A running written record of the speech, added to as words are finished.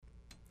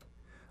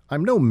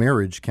I'm no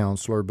marriage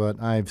counselor,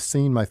 but I've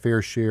seen my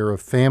fair share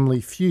of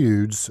family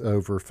feuds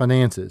over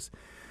finances.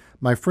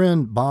 My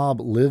friend Bob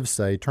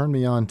Livesay turned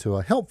me on to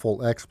a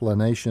helpful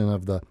explanation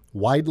of the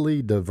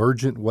widely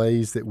divergent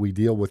ways that we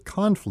deal with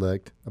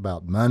conflict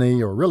about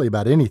money or really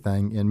about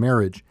anything in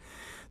marriage.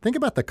 Think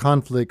about the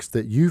conflicts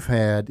that you've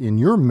had in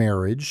your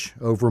marriage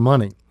over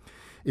money.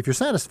 If you're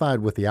satisfied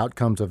with the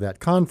outcomes of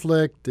that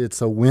conflict,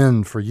 it's a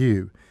win for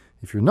you.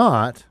 If you're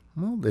not,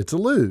 well, it's a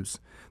lose.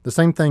 The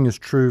same thing is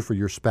true for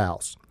your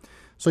spouse.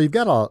 So you've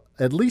got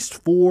at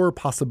least 4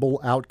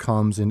 possible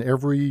outcomes in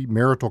every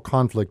marital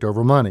conflict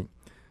over money.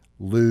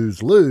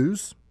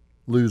 Lose-lose,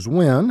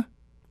 lose-win,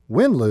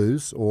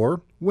 win-lose,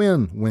 or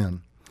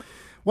win-win.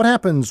 What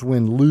happens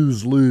when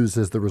lose-lose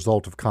is the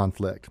result of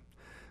conflict?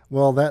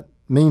 Well, that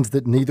means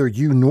that neither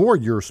you nor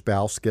your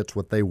spouse gets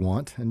what they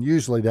want, and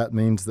usually that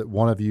means that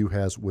one of you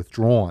has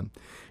withdrawn.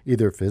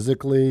 Either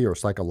physically or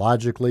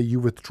psychologically,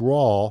 you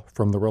withdraw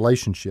from the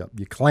relationship.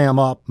 You clam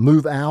up,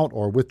 move out,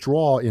 or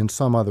withdraw in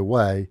some other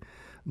way.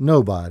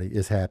 Nobody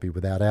is happy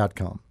with that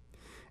outcome.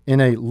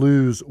 In a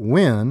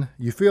lose-win,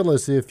 you feel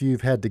as if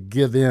you've had to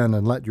give in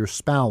and let your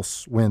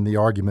spouse win the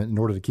argument in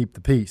order to keep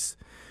the peace.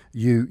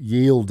 You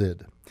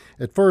yielded.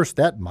 At first,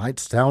 that might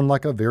sound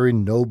like a very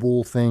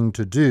noble thing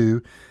to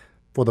do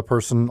for the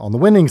person on the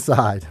winning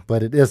side,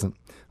 but it isn't.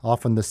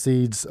 Often the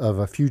seeds of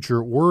a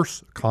future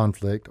worse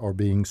conflict are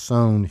being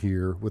sown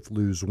here with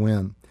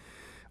lose-win.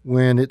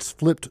 When it's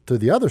flipped to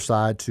the other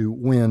side to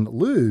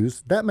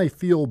win-lose, that may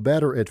feel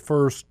better at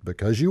first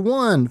because you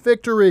won,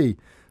 victory,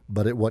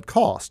 but at what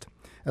cost?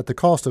 At the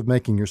cost of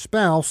making your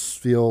spouse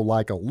feel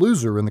like a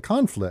loser in the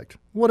conflict.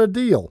 What a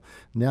deal.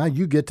 Now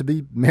you get to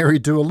be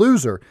married to a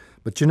loser.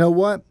 But you know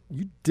what?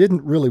 You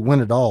didn't really win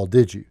it all,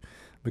 did you?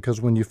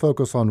 Because when you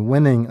focus on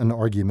winning an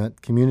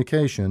argument,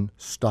 communication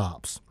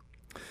stops.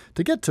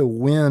 To get to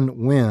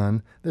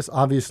win-win, this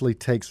obviously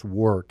takes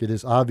work. It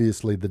is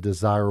obviously the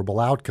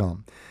desirable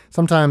outcome.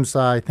 Sometimes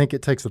I think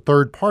it takes a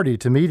third party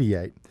to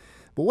mediate.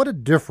 But what a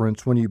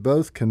difference when you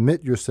both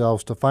commit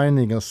yourselves to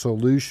finding a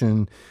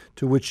solution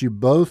to which you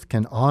both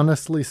can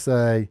honestly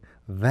say,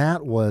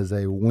 that was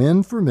a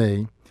win for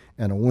me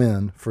and a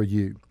win for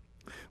you.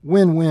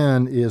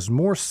 Win-win is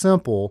more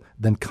simple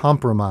than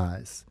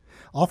compromise.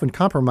 Often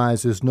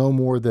compromise is no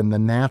more than the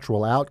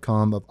natural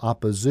outcome of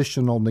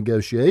oppositional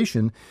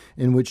negotiation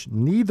in which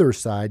neither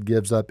side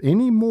gives up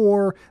any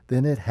more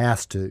than it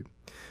has to.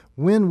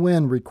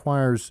 Win-win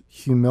requires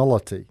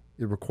humility.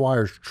 It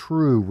requires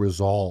true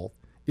resolve.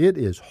 It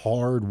is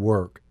hard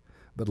work,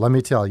 but let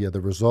me tell you,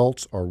 the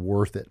results are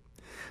worth it.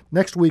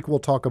 Next week, we'll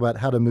talk about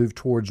how to move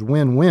towards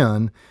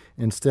win-win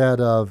instead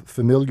of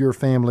familiar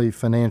family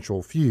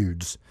financial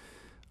feuds.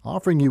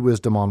 Offering you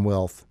wisdom on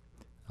wealth,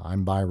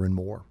 I'm Byron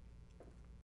Moore.